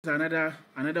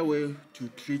Another way to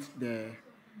treat the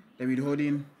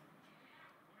withholding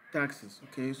taxes.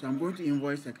 Okay, so I'm going to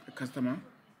invoice a customer.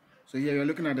 So here you're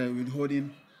looking at the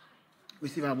withholding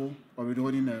receivable or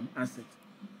withholding asset.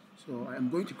 So I'm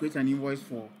going to create an invoice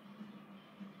for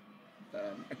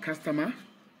a customer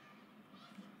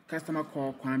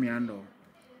called Kwame Ando.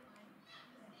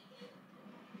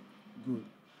 Good.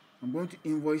 I'm going to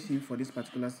invoice him for this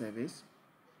particular service.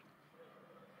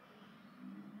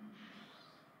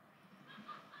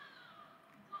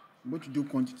 I'm going to do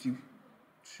quantity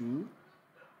 2.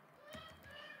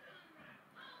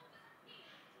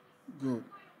 Good.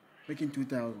 Making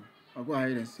 2,000. I'll go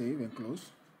ahead and save and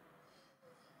close.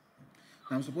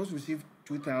 Now I'm supposed to receive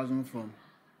 2,000 from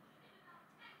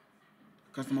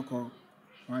a customer called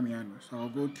Kwame Ando. So I'll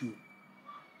go to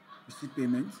receipt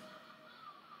payment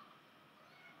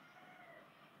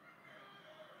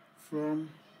from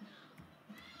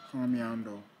Kwame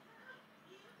Ando.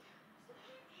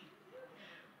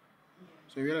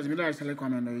 So you realize when I select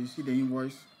Kwame Ando, you see the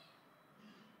invoice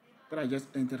that I just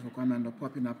entered for Kwame Ando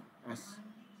popping up as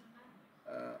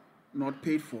not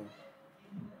paid for.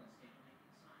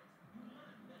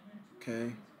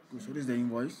 Okay, good. So this is the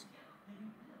invoice.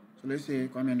 So let's say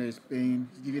Kwame Ando is paying,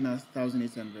 he's giving us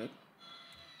 1,800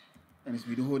 and it's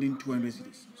withholding 200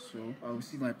 cedis. So I'll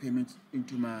receive my payment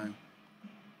into my,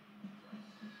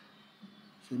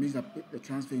 so it means that the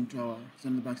transfer into our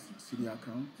Central Bank CD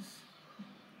account.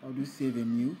 I'll do save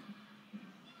and new.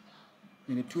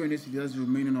 And the 200 cedis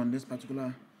remaining on this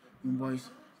particular invoice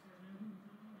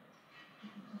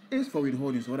is for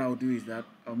withholding. So what I'll do is that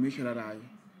I'll make sure that I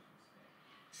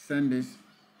send this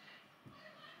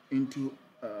into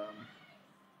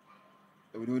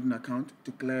the withholding account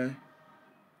to clear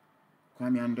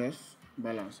Kwame Ando's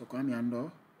balance. So Kwame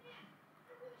Ando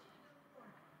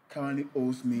currently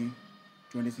owes me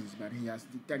 26, but he has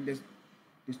detected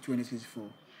this 26 for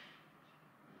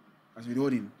as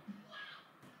withholding.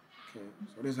 Okay,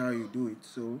 so this is how you do it.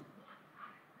 So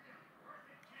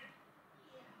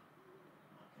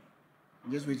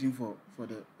I'm just waiting for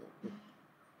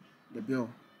the bill,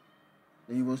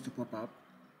 the invoice to pop up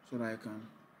so that I can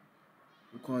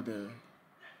record the.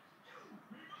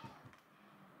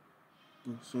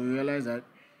 So you realize that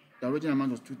the original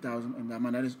amount was 2,000 and the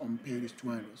amount that is unpaid is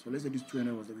 200. So let's say this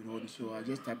 200 was the withholding. So I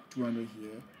just type 200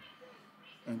 here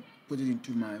and put it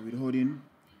into my withholding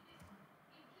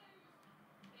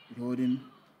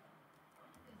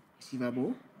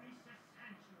receivable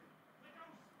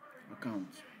account.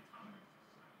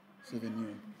 Save and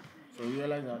new. So you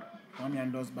realize that Kwame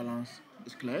Ando's balance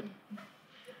is cleared.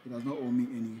 He does not owe me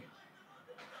any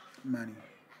money.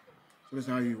 So that's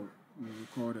how you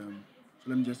record. So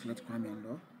let me just select Kwame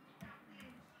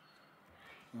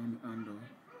Ando.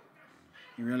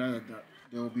 You realize that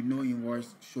there will be no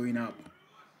invoice showing up.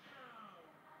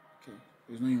 Okay,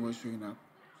 there's no invoice showing up.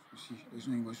 You see, there's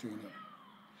no invoice showing up.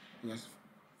 He has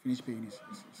finished paying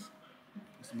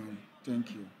his money.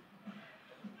 Thank you.